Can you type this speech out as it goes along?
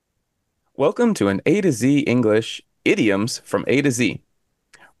Welcome to an A to Z English idioms from A to Z.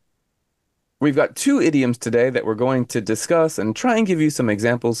 We've got two idioms today that we're going to discuss and try and give you some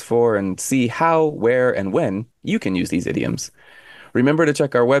examples for and see how, where, and when you can use these idioms. Remember to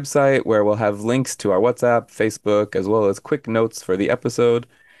check our website where we'll have links to our WhatsApp, Facebook, as well as quick notes for the episode.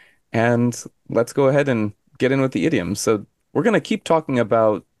 And let's go ahead and get in with the idioms. So we're going to keep talking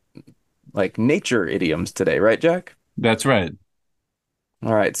about like nature idioms today, right, Jack? That's right.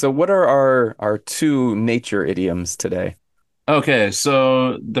 All right. So what are our two nature idioms today? Okay,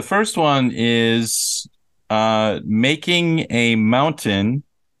 so the first one is making a mountain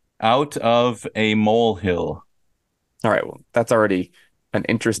out of a molehill. All right, well, that's already an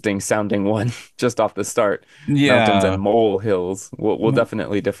interesting sounding one just off the start. Mountains and Yeah. molehills. We'll W-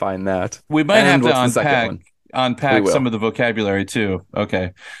 definitely define that. We might have And to what's the second unpack one? We unpack some will. of the vocabulary too.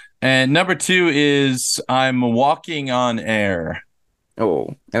 Okay. And number two is I'm walking on air. Oh,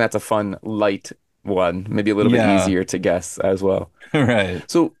 and that's a fun, light one, maybe a little bit Yeah, easier to guess as well. right.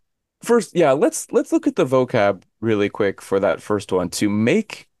 So first, yeah, let's look at the vocab really quick for that first one. To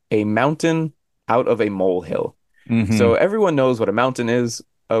make a mountain out of a molehill. So Mm-hmm. everyone knows what a mountain is,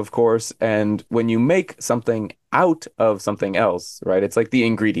 of course, and when you make something out of something else, right? It's like the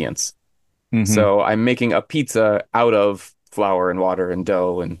ingredients. Mm-hmm. So I'm making a pizza out of flour and water and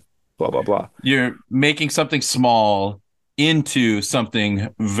dough and blah blah blah. You're making something small into something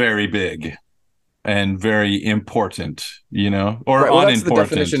very big and very important, or Right. Well, that's the unimportant.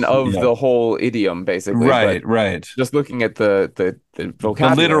 definition of Yeah. the whole idiom, basically. But Right, right. just looking at the The literal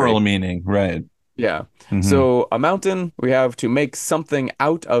vocabulary, meaning, right. yeah. Hmm. So a mountain, we have to make something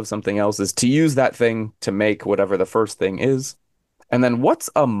out of something else is to use that thing to make whatever the first thing is. And then what's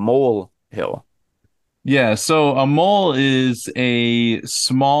a molehill? Yeah, so a mole is a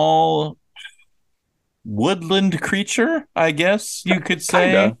small woodland creature, I guess you could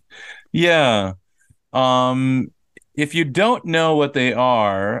say. Kinda. Yeah. Um, if you don't know what they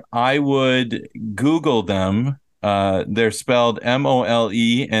are, I would Google them. They're spelled Mole,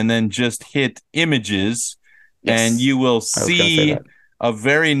 and then just hit images, and Yes. you will I was gonna say see that. a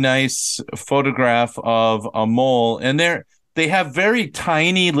very nice photograph of a mole. And they have very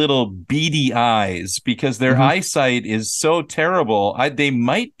tiny little beady eyes because their Hmm. eyesight is so terrible. They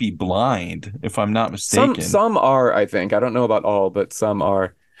might be blind, if I'm not mistaken. Some are, I think. I don't know about all, but some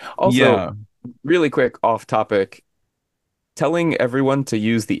are. Also, Yeah, really quick off topic, telling everyone to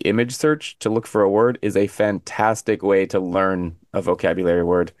use the image search to look for a word is a fantastic way to learn a vocabulary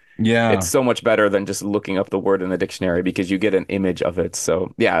word. It's yeah. so much better than just looking up the word in the dictionary because you get an image of it.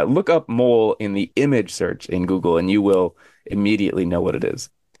 So, yeah, look up mole in the image search in Google and you will immediately know what it is.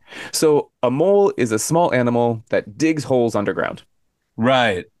 So, a mole is a small animal that digs holes underground.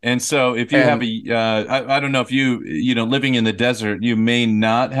 Right. And so if you have And I don't know if living in the desert, you may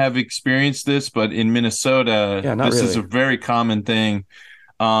not have experienced this, but in Minnesota, yeah, not this is a really. very common thing.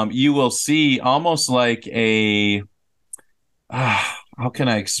 You will see almost like how can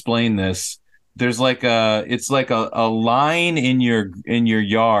I explain this? It's like a line in your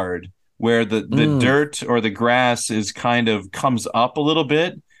yard where the Mm, dirt or the grass is kind of comes up a little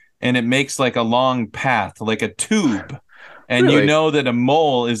bit and it makes like a long path, like a tube. And you really? know that a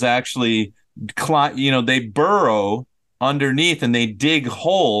mole is actually they burrow underneath and they dig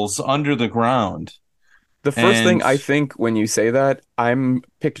holes under the ground. The first thing And I think when you say that, I'm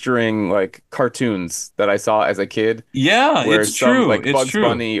picturing like cartoons that I saw as a kid yeah, where it's some true. like It's Bugs true.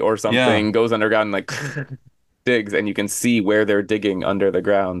 Bunny or Yeah. something goes underground and like digs and you can see where they're digging under the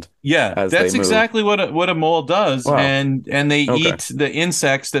ground Yeah, as they that's move. exactly what a mole does, Wow. and they Okay. eat the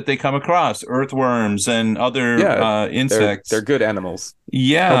insects that they come across, earthworms and other Yeah, they're insects. good animals.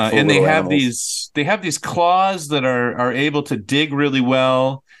 Yeah, Helpful and little animals. they have these claws that are able to dig really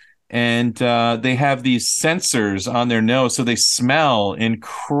well, and they have these sensors on their nose, so they smell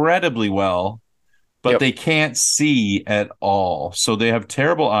incredibly well, but Yep. they can't see at all. So they have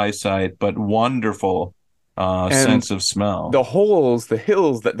terrible eyesight, but wonderful And sense of smell. the holes, the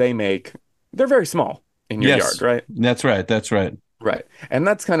hills that they make, they're very small in your yard, Yes, right? that's right. That's right. Right. And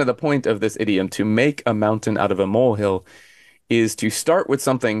that's kind of the point of this idiom to make a mountain out of a molehill is to start with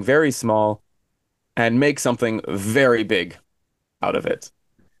something very small and make something very big out of it.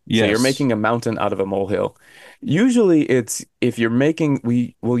 So you're Yes. making a mountain out of a molehill. Usually it's if you're making,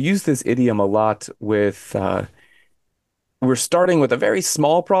 we will use this idiom a lot with, we're starting with a very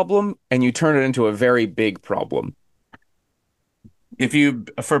small problem and you turn it into a very big problem.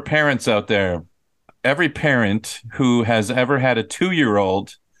 For parents out there, every parent who has ever had a 2 year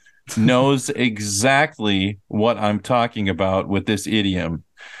old knows exactly what I'm talking about with this idiom.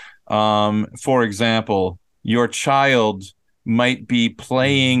 For example, your child might be Mm.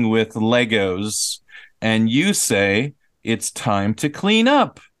 playing with Legos, and you say, it's time to clean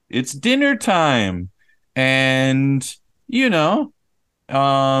up. It's dinner time. And, you know,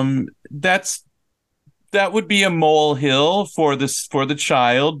 that's that would be a molehill for this for the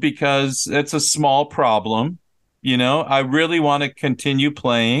child because it's a small problem. I really want to continue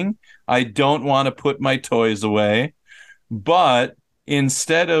playing. I don't want to put my toys away, but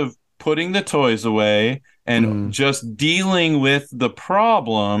instead of putting the toys away and Mm. just dealing with the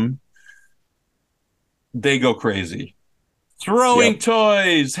problem, they go crazy. Throwing Yep.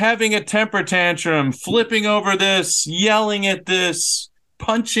 toys, having a temper tantrum, flipping over this, yelling at this,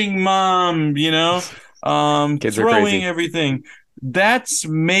 punching mom, Kids are throwing crazy. everything. That's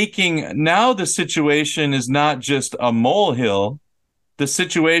making now the situation is not just a molehill, the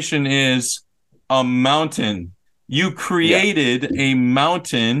situation is a mountain. You Yeah. created a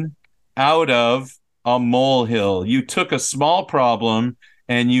mountain out of a molehill. You took a small problem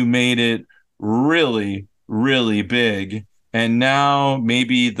and you made it really, really big. And now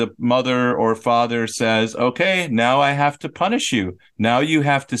maybe the mother or father says, okay, now I have to punish you. Now you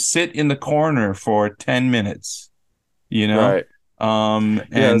have to sit in the corner for 10 minutes, you know? Right.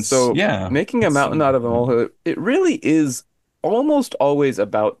 Yeah, so Yeah, making a it's, mountain out of a molehill, it really is almost always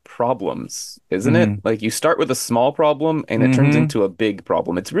about problems, isn't it? mm-hmm, Like you start with a small problem and it turns mm-hmm, into a big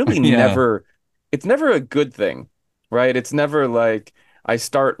problem. yeah, It's never a good thing, right? It's never like I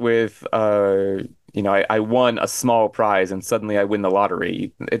start with I won a small prize and suddenly I win the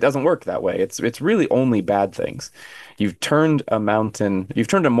lottery. It doesn't work that way. It's really only bad things. You've turned a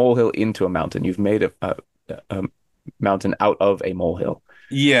molehill into a mountain. You've made a mountain out of a molehill.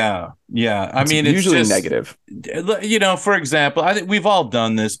 yeah, yeah. I It's mean, it's usually just, negative. for example, I think we've all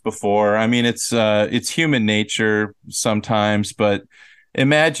done this before. I mean, it's human nature sometimes, but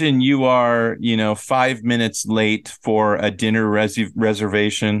imagine you are, 5 minutes late for a dinner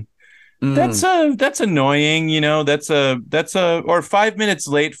reservation. Mm, That's annoying, that's a or 5 minutes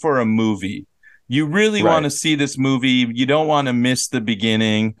late for a movie. You really want right. to see this movie. You don't want to miss the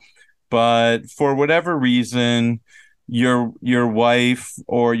beginning, but for whatever reason your wife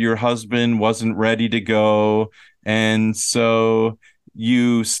or your husband wasn't ready to go, and so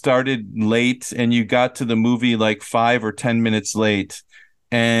you started late and you got to the movie like 5 or 10 minutes late.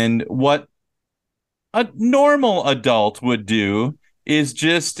 And what a normal adult would do is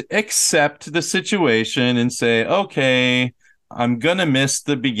just accept the situation and say, okay, I'm gonna miss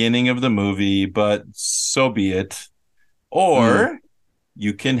the beginning of the movie, but so be it. Mm. Or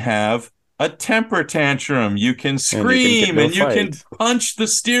you can have a temper tantrum. You can And you can get scream go and you can fight. punch the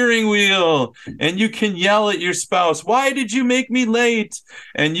steering wheel and you can yell at your spouse, why did you make me late?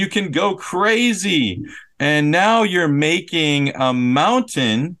 And you can go crazy. And now you're making a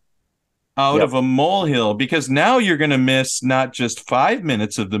mountain out of Yep. a molehill because now you're going to miss not just 5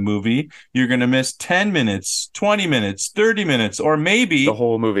 minutes of the movie, you're going to miss 10 minutes, 20 minutes, 30 minutes, or The maybe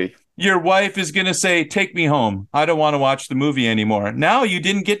whole movie. your wife is going to say, take me home. I don't want to watch the movie anymore. Now you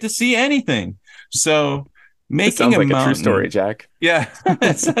didn't get to see anything. So This making sounds a like a true story, mountain, Jack. yeah,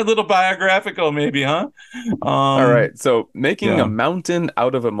 it's a little biographical, maybe, huh? All Um, right. So making a yeah, mountain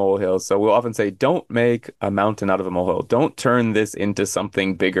out of a molehill. So we'll often say, don't make a mountain out of a molehill. Don't turn this into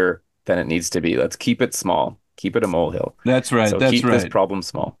something bigger than it needs to be. Let's keep it small. Keep it a molehill. that's right. So That's keep this right. problem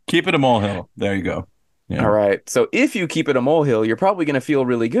small. Keep it a molehill. There you go. All Yeah. right. So if you keep it a molehill, you're probably going to feel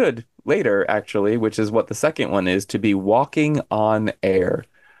really good later, actually, which is what the second one is, to be walking on air.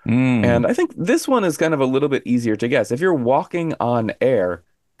 And Mm. I think this one is kind of a little bit easier to guess. If you're walking on air,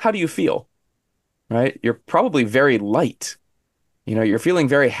 how do you feel? Right? You're probably very light. You're feeling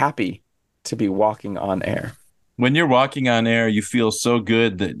very happy to be walking on air. When you're walking on air, you feel so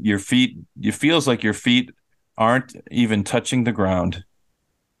good that it feels like your feet aren't even touching the ground.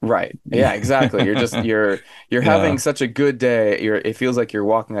 Right. Yeah, exactly. You're having Yeah. such a good day. It feels like you're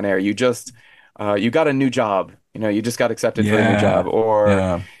walking on air. You got a new job. You just got accepted for a new job, Yeah. or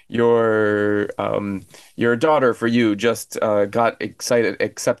Yeah. your daughter for you just got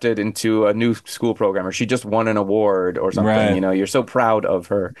accepted into a new school program, or she just won an award or something. Right. You're so proud of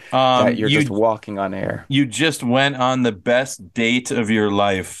her that you're just You walking on air. you just went on the best date of your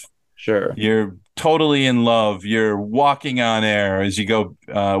life. Sure. You're totally in love. You're walking on air as you go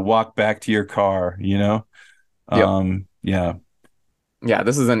walk back to your car. Yep. Yeah. Yeah,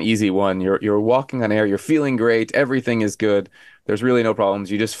 this is an easy one. You're walking on air, you're feeling great, everything is good. There's really no problems.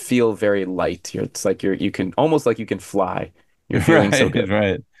 You just feel very light. It's like you can almost like you can fly. You're feeling so Right, good.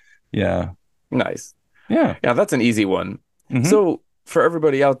 right. Yeah. Nice. Yeah. Yeah, that's an easy one. Hmm. So for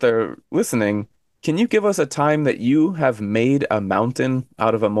everybody out there listening, Can you give us a time that you have made a mountain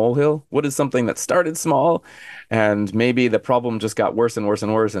out of a molehill? What is something that started small and maybe the problem just got worse and worse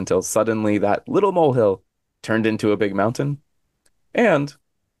and worse until suddenly that little molehill turned into a big mountain? And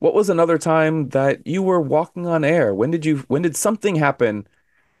what was another time that you were walking on air? When did something happen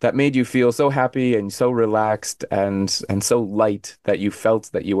that made you feel so happy and so relaxed and so light that you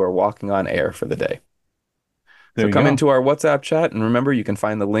felt that you were walking on air for the day? There So you come go. into our WhatsApp chat and remember you can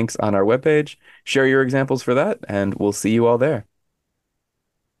find the links on our webpage. Share your examples for that, and we'll see you all there.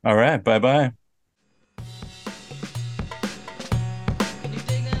 All right. Bye bye.